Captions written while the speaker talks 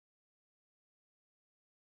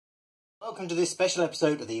Welcome to this special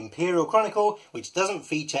episode of the Imperial Chronicle, which doesn't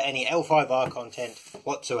feature any L5R content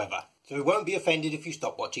whatsoever. So we won't be offended if you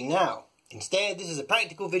stop watching now. Instead, this is a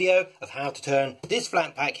practical video of how to turn this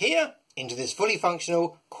flat pack here into this fully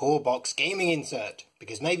functional core box gaming insert.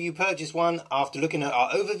 Because maybe you purchased one after looking at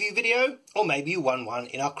our overview video, or maybe you won one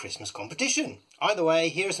in our Christmas competition. Either way,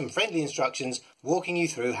 here are some friendly instructions walking you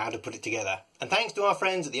through how to put it together. And thanks to our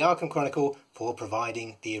friends at the Arkham Chronicle for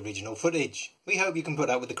providing the original footage. We hope you can put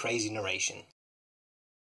up with the crazy narration.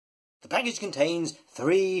 The package contains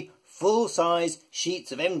 3 full-size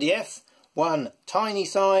sheets of MDF, 1 tiny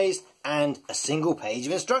size, and a single page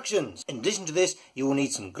of instructions. In addition to this, you will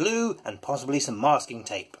need some glue and possibly some masking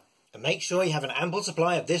tape. And make sure you have an ample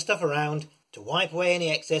supply of this stuff around to wipe away any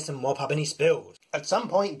excess and mop up any spills. At some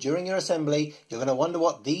point during your assembly, you're going to wonder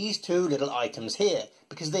what these 2 little items here,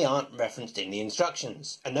 because they aren't referenced in the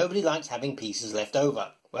instructions, and nobody likes having pieces left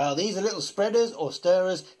over. Well, these are little spreaders or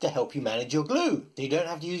stirrers to help you manage your glue, so you don't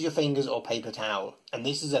have to use your fingers or paper towel. And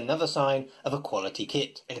this is another sign of a quality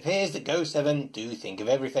kit. It appears that Go7 do think of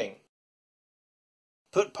everything.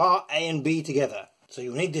 Put part A and B together. So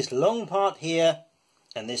you'll need this long part here,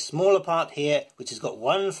 and this smaller part here, which has got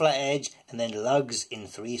 1 flat edge and then lugs in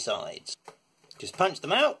 3 sides. Just punch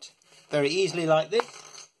them out very easily like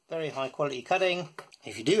this. Very high quality cutting.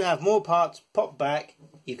 If you do have more parts popped back,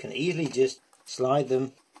 you can easily just slide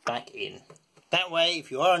them back in. That way, if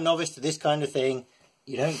you are a novice to this kind of thing,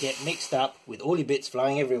 you don't get mixed up with all your bits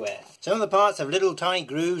flying everywhere. Some of the parts have little tiny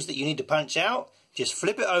grooves that you need to punch out. Just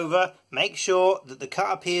flip it over, make sure that the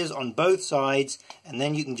cut appears on both sides, and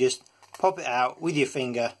then you can just pop it out with your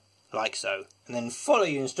finger like so. And then follow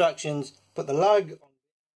your instructions, put the lug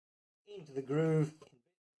into the groove,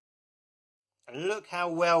 and look how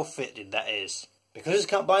well fitted that is. Because it's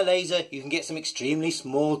cut by laser, you can get some extremely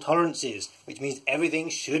small tolerances, which means everything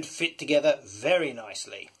should fit together very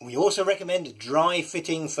nicely. We also recommend dry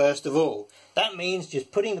fitting first of all. That means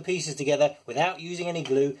just putting the pieces together without using any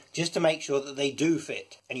glue, just to make sure that they do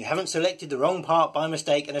fit. And you haven't selected the wrong part by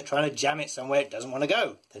mistake and are trying to jam it somewhere it doesn't want to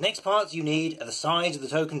go. The next parts you need are the sides of the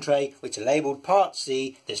token tray, which are labelled Part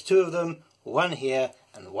C. There's 2 of them, 1 here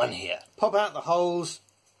and 1 here. Pop out the holes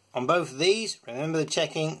on both of these. Remember the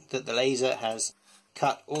checking that the laser has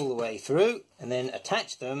cut all the way through, and then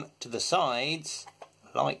attach them to the sides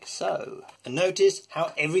like so. And notice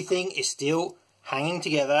how everything is still hanging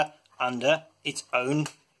together under its own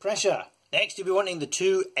pressure. Next you'll be wanting the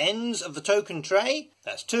 2 ends of the token tray.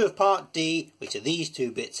 That's 2 of part D, which are these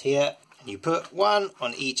 2 bits here, and you put 1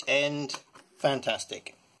 on each end.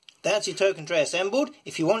 Fantastic. That's your token tray assembled.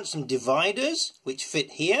 If you want some dividers which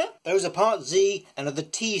fit here, those are part Z and are the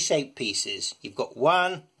T-shaped pieces. You've got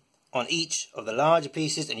 1 on each of the larger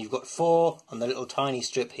pieces, and you've got 4 on the little tiny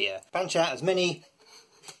strip here. Punch out as many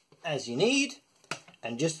as you need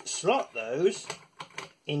and just slot those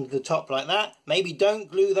into the top like that. Maybe don't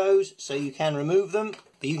glue those so you can remove them,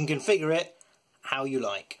 but you can configure it how you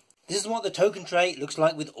like. This is what the token tray looks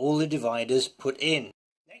like with all the dividers put in.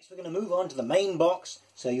 Next we're going to move on to the main box.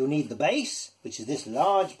 So you'll need the base, which is this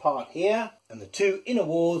large part here, and the 2 inner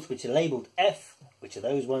walls which are labelled F, which are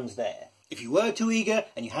those ones there. If you were too eager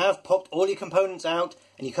and you have popped all your components out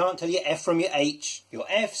and you can't tell your F from your H, your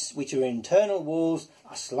Fs, which are internal walls,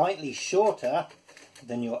 are slightly shorter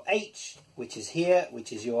than your H, which is here,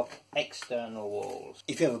 which is your external walls.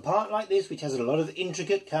 If you have a part like this which has a lot of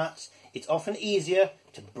intricate cuts, it's often easier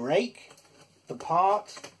to break the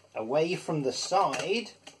part away from the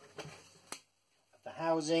side of the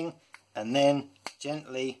housing and then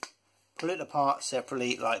gently pull it apart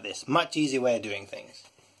separately like this. Much easier way of doing things.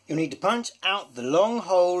 You'll need to punch out the long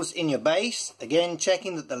holes in your base, again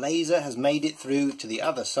checking that the laser has made it through to the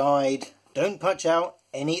other side. Don't punch out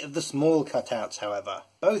any of the small cutouts however.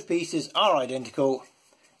 Both pieces are identical,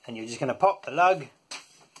 and you're just going to pop the lug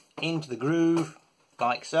into the groove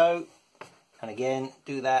like so, and again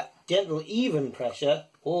do that gentle even pressure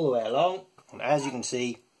all the way along, and as you can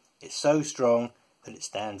see it's so strong that it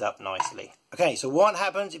stands up nicely. Okay, so what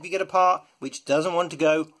happens if you get a part which doesn't want to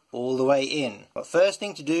go all the way in? Well, first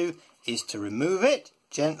thing to do is to remove it,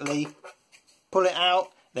 gently pull it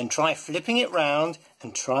out, then try flipping it round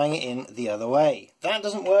and trying it in the other way. If that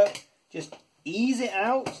doesn't work, just ease it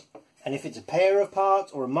out, and if it's a pair of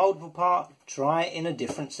parts or a multiple part, try it in a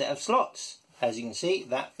different set of slots. As you can see,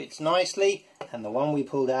 that fits nicely, and the one we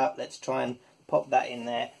pulled out, let's try and pop that in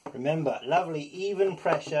there. Remember, lovely even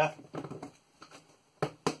pressure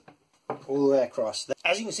all the way across.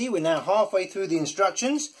 As you can see, we're now halfway through the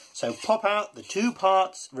instructions, so pop out the 2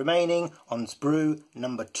 parts remaining on sprue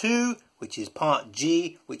number 2, which is part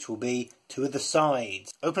G, which will be 2 of the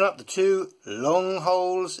sides. Open up the 2 long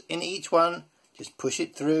holes in each one, just push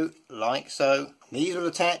it through like so. These will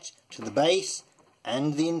attach to the base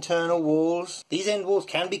and the internal walls. These end walls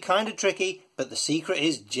can be kind of tricky, but the secret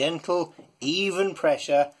is gentle, even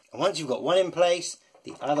pressure. And once you've got one in place,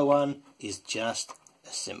 the other one is just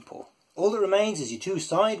as simple. All that remains is your two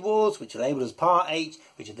side walls, which are labelled as Part H,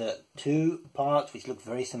 which are the two parts which look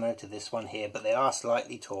very similar to this one here, but they are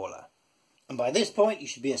slightly taller. And by this point, you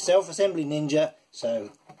should be a self-assembly ninja, so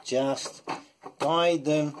just guide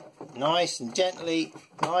them nice and gently,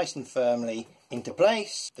 nice and firmly into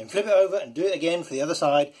place. Then flip it over and do it again for the other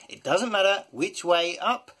side. It doesn't matter which way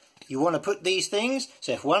up you want to put these things,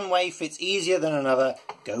 so if one way fits easier than another,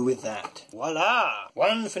 go with that. Voila!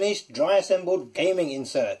 One finished dry assembled gaming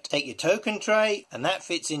insert. Take your token tray, and that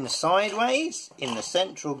fits in sideways in the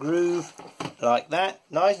central groove like that.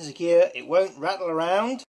 Nice and secure, it won't rattle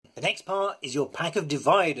around. The next part is your pack of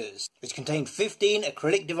dividers, which contain 15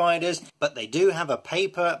 acrylic dividers, but they do have a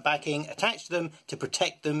paper backing attached to them to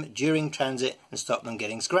protect them during transit and stop them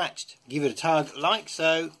getting scratched. Give it a tug like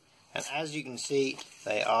so, and as you can see,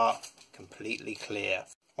 they are completely clear.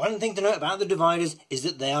 One thing to note about the dividers is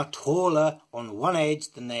that they are taller on one edge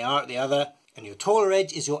than they are at the other, and your taller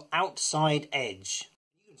edge is your outside edge.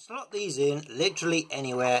 You can slot these in literally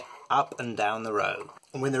anywhere up and down the row.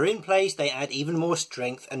 And when they're in place, they add even more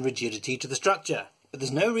strength and rigidity to the structure. But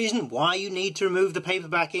there's no reason why you need to remove the paper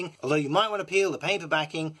backing, although you might want to peel the paper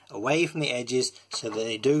backing away from the edges so that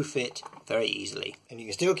they do fit very easily. And you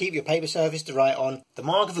can still keep your paper surface to write on. The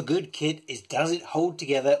mark of a good kit is does it hold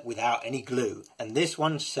together without any glue, and this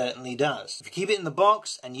one certainly does. If you keep it in the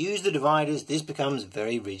box and use the dividers, this becomes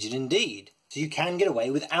very rigid indeed. So you can get away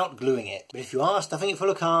without gluing it. But if you are stuffing it full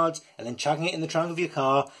of cards and then chucking it in the trunk of your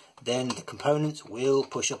car, then the components will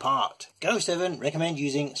push apart. Go7 recommend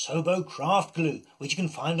using Sobo Craft Glue, which you can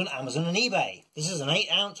find on Amazon and eBay. This is an 8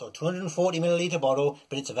 ounce or 240ml bottle,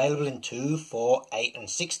 but it's available in 2, 4, 8 and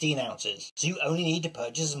 16 ounces. So you only need to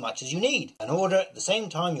purchase as much as you need and order at the same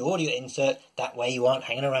time you order your insert, that way you aren't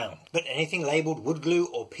hanging around. But anything labelled wood glue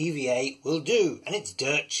or PVA will do, and it's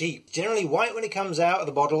dirt cheap. It's generally white when it comes out of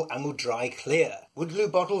the bottle and will dry clear. Wood glue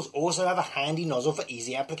bottles also have a handy nozzle for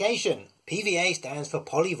easy application. PVA stands for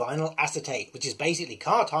polyvinyl acetate, which is basically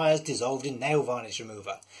car tyres dissolved in nail varnish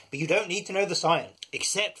remover. But you don't need to know the science,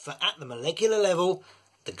 except for at the molecular level,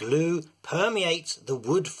 the glue permeates the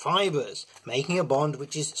wood fibres, making a bond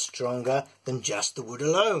which is stronger than just the wood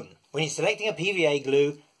alone. When you're selecting a PVA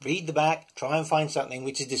glue, read the back, try and find something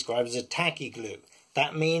which is described as a tacky glue.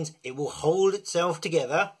 That means it will hold itself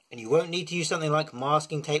together, and you won't need to use something like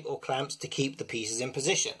masking tape or clamps to keep the pieces in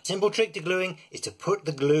position. Simple trick to gluing is to put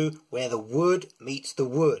the glue where the wood meets the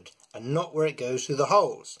wood, and not where it goes through the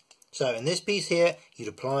holes. So in this piece here, you'd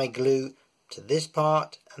apply glue to this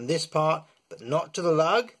part and this part, but not to the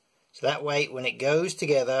lug. So that way, when it goes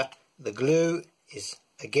together, the glue is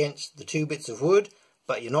against the two bits of wood,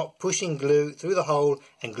 but you're not pushing glue through the hole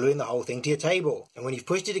and gluing the whole thing to your table. And when you've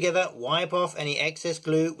pushed it together, wipe off any excess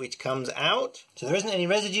glue which comes out, so there isn't any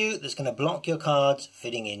residue that's going to block your cards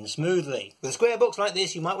fitting in smoothly. With a square box like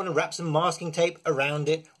this, you might want to wrap some masking tape around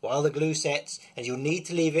it while the glue sets, and you'll need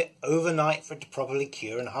to leave it overnight for it to properly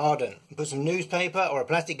cure and harden. And put some newspaper or a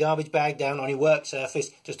plastic garbage bag down on your work surface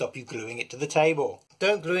to stop you gluing it to the table.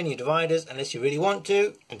 Don't glue in your dividers unless you really want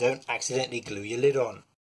to, and don't accidentally glue your lid on.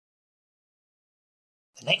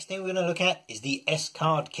 The next thing we're going to look at is the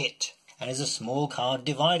SCARD kit, and is a small card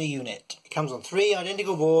divider unit. It comes on 3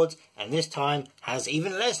 identical boards, and this time has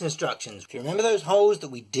even less instructions. If you remember those holes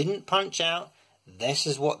that we didn't punch out, this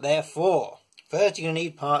is what they're for. First you're going to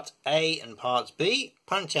need parts A and parts B.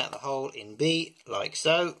 Punch out the hole in B like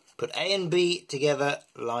so. Put A and B together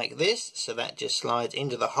like this, so that just slides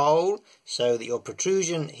into the hole, so that your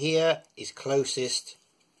protrusion here is closest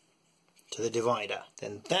to the divider.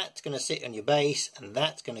 Then that's going to sit on your base, and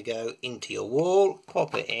that's going to go into your wall.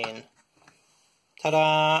 Pop it in.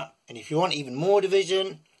 Ta-da! And if you want even more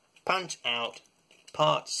division, punch out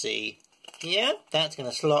part C here. That's going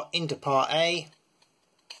to slot into part A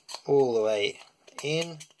all the way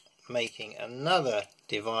in, making another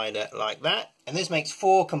divider like that. And this makes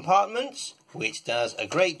 4 compartments, which does a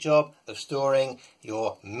great job of storing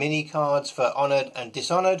your mini cards for Honoured and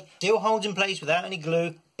Dishonoured. Still holds in place without any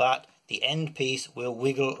glue, but the end piece will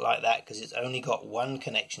wiggle like that because it's only got one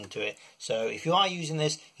connection to it. So if you are using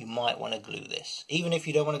this, you might want to glue this, even if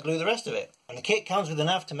you don't want to glue the rest of it. And the kit comes with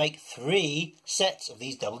enough to make 3 sets of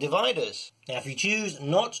these double dividers. Now if you choose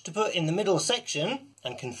not to put in the middle section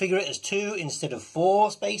and configure it as 2 instead of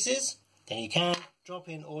 4 spaces, then you can drop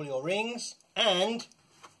in all your rings and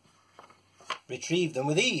retrieve them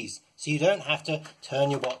with ease, so you don't have to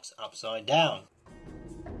turn your box upside down.